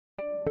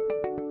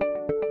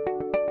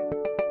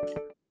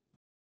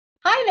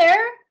Hi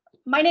there.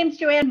 My name's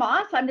Joanne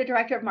Moss. I'm the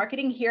Director of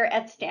Marketing here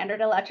at Schneider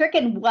Electric,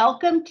 and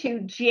welcome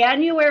to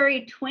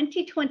January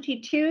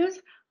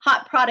 2022's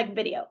Hot Product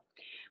Video.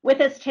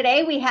 With us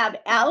today, we have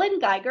Alan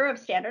Geiger of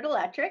Schneider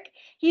Electric.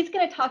 He's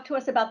going to talk to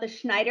us about the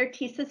Schneider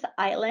TeSys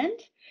Island.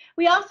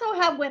 We also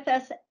have with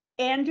us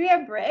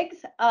Andrea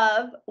Briggs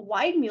of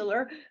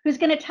Weidmuller, who's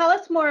going to tell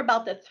us more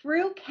about the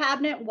through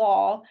cabinet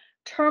wall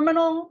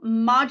terminal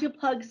module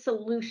plug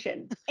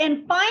solution.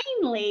 And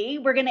finally,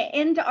 we're going to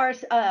end our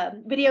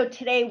video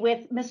today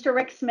with Mr.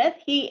 Rick Smith.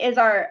 He is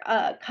our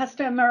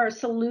customer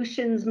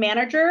solutions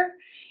manager,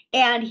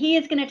 and he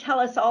is going to tell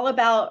us all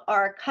about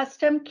our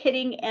custom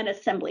kitting and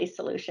assembly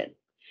solution.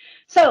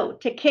 So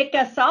to kick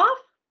us off,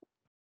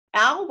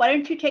 Al, why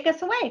don't you take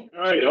us away?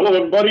 All right, hello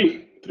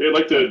everybody. Today I'd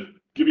like to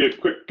give you a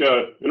quick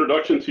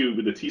introduction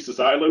to the TeSys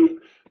Island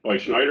by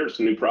Schneider. It's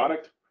a new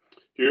product.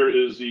 Here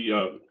is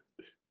the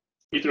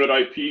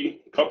Ethernet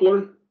IP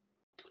coupler.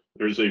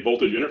 There's a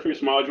voltage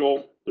interface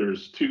module.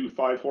 There's two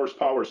 5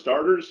 horsepower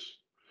starters,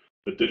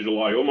 a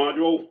digital I/O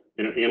module,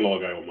 and an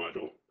analog I/O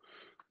module.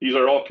 These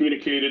are all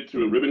communicated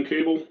through a ribbon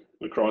cable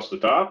across the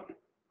top.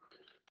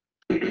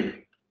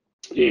 And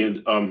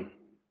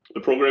the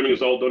programming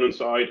is all done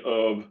inside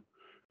of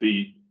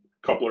the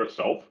coupler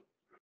itself.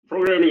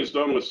 Programming is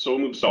done with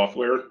SoMove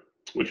software,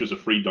 which is a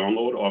free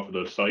download off of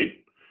the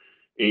site.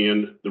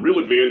 And the real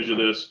advantage of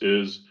this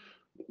is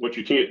what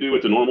you can't do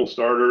with the normal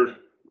starter,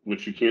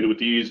 which you can do with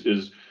these,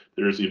 is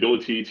there's the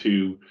ability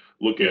to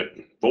look at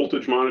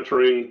voltage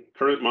monitoring,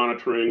 current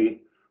monitoring,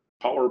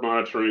 power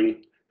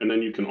monitoring, and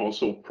then you can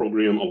also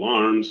program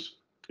alarms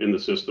in the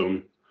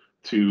system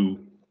to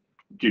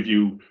give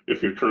you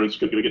if your current's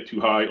going to get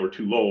too high or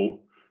too low,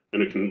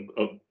 and it can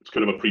it's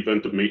kind of a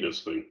preventive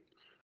maintenance thing.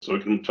 So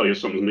it can tell you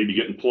something's maybe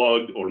getting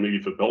plugged, or maybe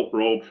if a belt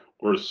broke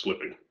or is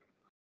slipping.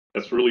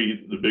 That's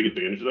really the big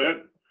advantage of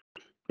that.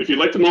 If you'd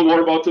like to know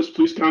more about this,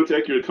 please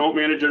contact your account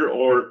manager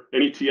or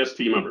any TS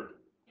team member.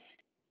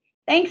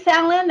 Thanks,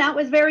 Alan. That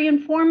was very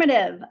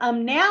informative.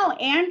 Now,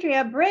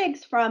 Andrea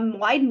Briggs from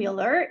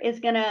Weidmuller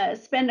is going to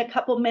spend a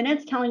couple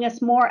minutes telling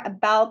us more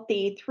about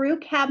the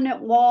through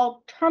cabinet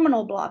wall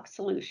terminal block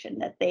solution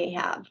that they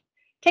have.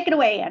 Take it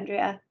away,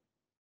 Andrea.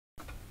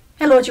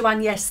 Hello,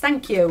 Joanne. Yes,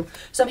 thank you.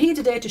 So I'm here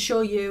today to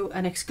show you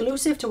an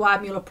exclusive to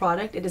Weidmuller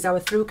product. It is our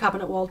through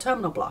cabinet wall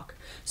terminal block.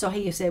 So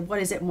here you say, what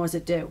is it and what does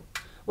it do?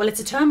 Well,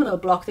 it's a terminal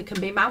block that can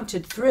be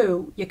mounted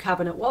through your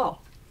cabinet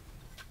wall.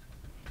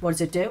 What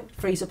does it do? It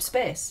frees up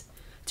space.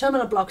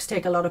 Terminal blocks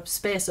take a lot of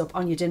space up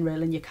on your DIN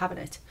rail in your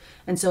cabinet.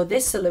 And so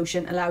this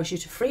solution allows you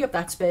to free up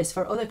that space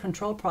for other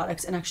control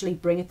products and actually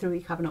bring it through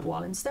your cabinet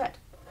wall instead.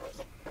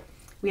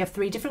 We have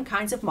 3 different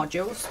kinds of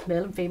modules,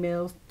 male and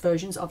female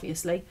versions,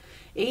 obviously.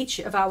 Each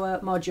of our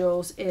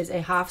modules is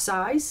a half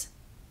size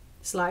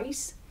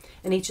slice,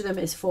 and each of them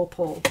is 4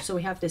 pole. So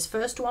we have this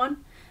first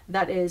one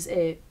that is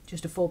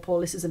just a 4 pole.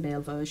 This is a male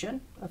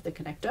version of the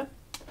connector.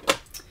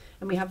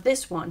 And we have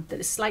this one that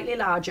is slightly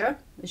larger,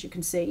 as you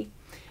can see.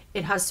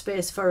 It has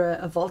space for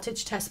a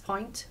voltage test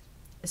point,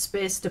 a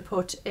space to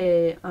put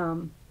a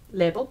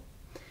label.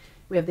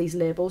 We have these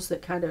labels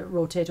that kind of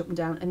rotate up and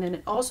down, and then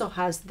it also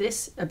has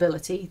this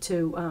ability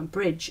to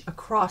bridge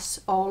across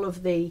all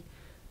of the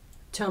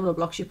terminal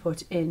blocks you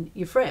put in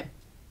your frame.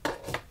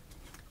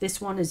 This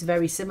one is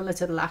very similar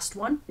to the last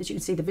one. As you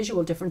can see, the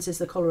visual difference is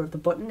the color of the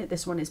button.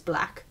 This one is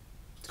black.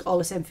 It's got all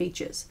the same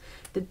features.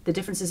 The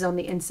difference is on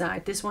the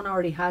inside. This one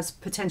already has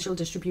potential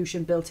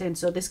distribution built in,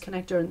 so this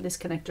connector and this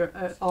connector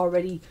are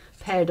already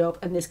paired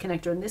up, and this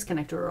connector and this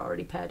connector are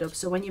already paired up.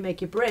 So when you make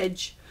your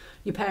bridge,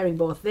 you're pairing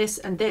both this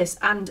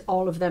and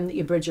all of them that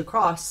you bridge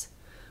across.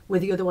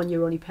 With the other one,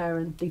 you're only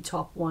pairing the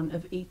top one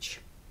of each.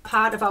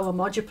 Part of our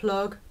module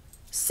plug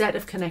set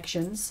of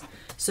connections,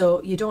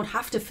 so you don't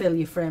have to fill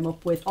your frame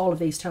up with all of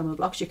these terminal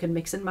blocks. You can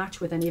mix and match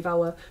with any of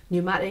our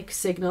pneumatic,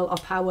 signal or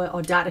power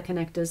or data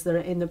connectors that are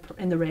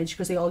in the range,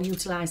 because they all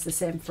utilize the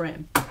same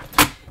frame.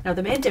 Now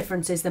the main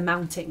difference is the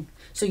mounting.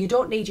 So you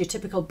don't need your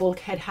typical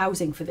bulkhead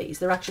housing for these.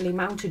 They're actually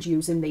mounted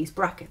using these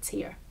brackets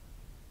here.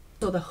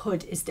 So the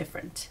hood is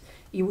different.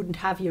 You wouldn't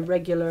have your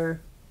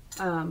regular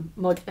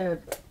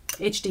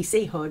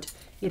HDC hood.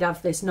 You'd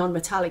have this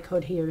non-metallic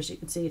hood here. As you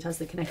can see, it has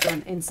the connector on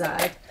the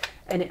inside,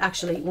 and it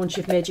actually, once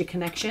you've made your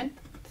connection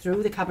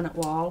through the cabinet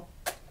wall,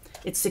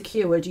 it's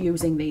secured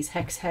using these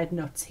hex head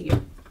nuts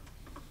here.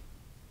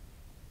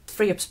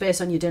 Free up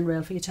space on your DIN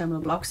rail for your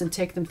terminal blocks and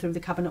take them through the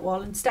cabinet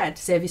wall instead.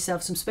 Save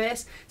yourself some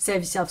space,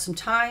 save yourself some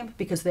time,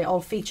 because they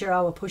all feature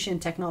our push-in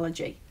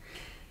technology.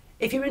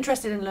 If you're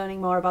interested in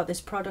learning more about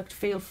this product,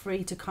 feel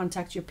free to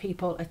contact your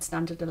people at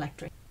Schneider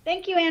Electric.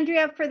 Thank you,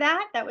 Andrea, for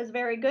that. That was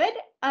very good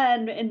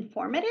and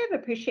informative.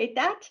 Appreciate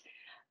that.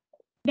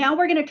 Now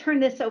we're going to turn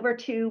this over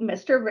to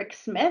Mr. Rick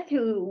Smith,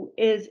 who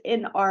is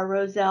in our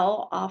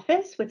Roselle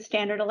office with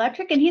Schneider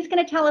Electric, and he's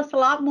going to tell us a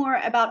lot more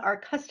about our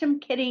custom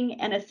kitting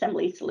and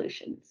assembly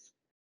solutions.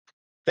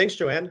 Thanks,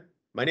 Joanne.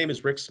 My name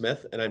is Rick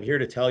Smith, and I'm here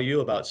to tell you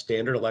about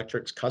Schneider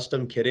Electric's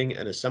custom kitting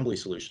and assembly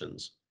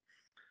solutions.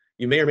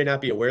 You may or may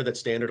not be aware that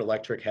Schneider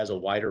Electric has a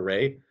wide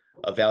array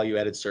of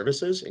value-added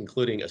services,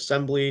 including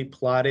assembly,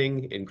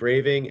 plotting,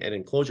 engraving, and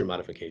enclosure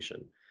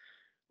modification.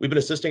 We've been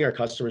assisting our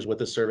customers with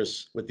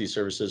these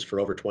services for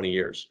over 20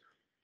 years.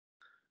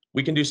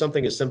 We can do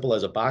something as simple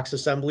as a box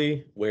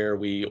assembly, where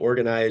we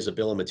organize a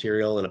bill of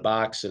material in a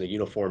box in a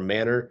uniform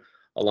manner,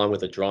 along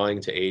with a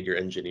drawing to aid your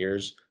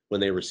engineers when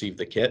they receive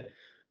the kit,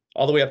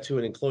 all the way up to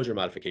an enclosure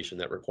modification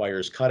that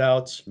requires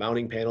cutouts,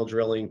 mounting panel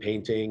drilling,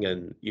 painting,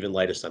 and even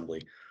light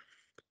assembly.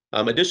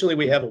 Additionally,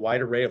 we have a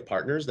wide array of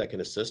partners that can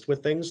assist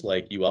with things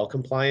like UL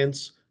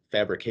compliance,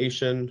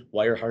 fabrication,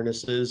 wire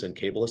harnesses, and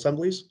cable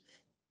assemblies.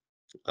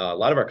 A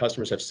lot of our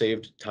customers have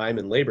saved time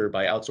and labor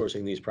by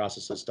outsourcing these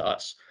processes to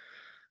us.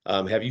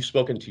 Have you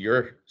spoken to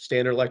your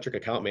Standard Electric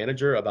account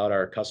manager about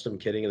our custom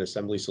kitting and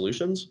assembly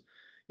solutions?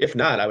 If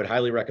not, I would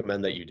highly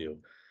recommend that you do.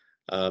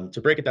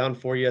 To break it down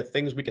for you,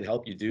 things we can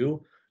help you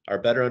do are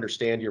better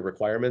understand your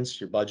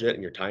requirements, your budget,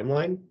 and your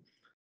timeline,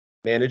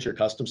 manage your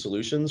custom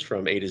solutions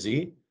from A to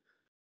Z,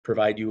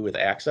 provide you with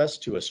access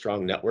to a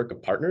strong network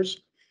of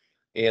partners,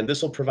 and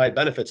this will provide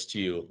benefits to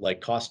you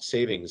like cost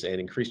savings and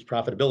increased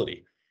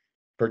profitability,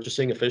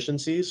 purchasing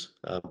efficiencies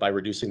by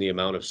reducing the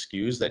amount of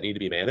SKUs that need to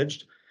be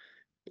managed.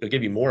 It'll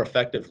give you more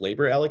effective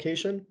labor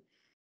allocation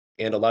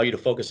and allow you to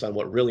focus on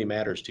what really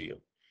matters to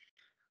you.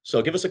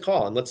 So give us a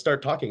call and let's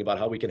start talking about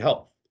how we can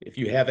help. If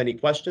you have any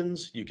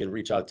questions, you can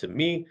reach out to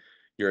me,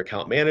 your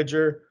account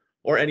manager,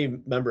 or any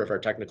member of our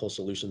technical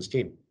solutions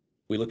team.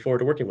 We look forward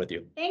to working with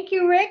you. Thank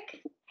you,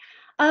 Rick.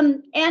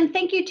 And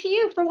thank you to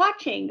you for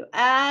watching.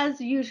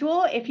 As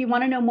usual, if you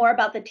want to know more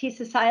about the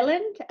TeSys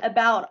Island,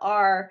 about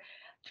our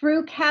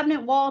through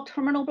cabinet wall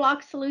terminal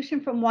block solution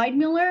from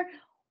Weidmuller,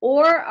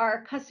 or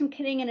our custom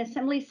kitting and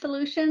assembly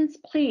solutions,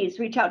 please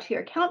reach out to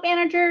your account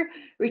manager,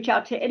 reach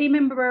out to any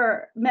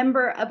member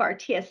of our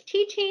TST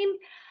team,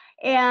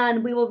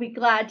 and we will be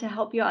glad to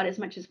help you out as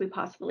much as we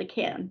possibly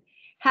can.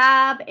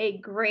 Have a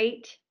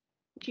great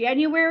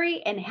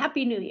January and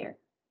Happy New Year.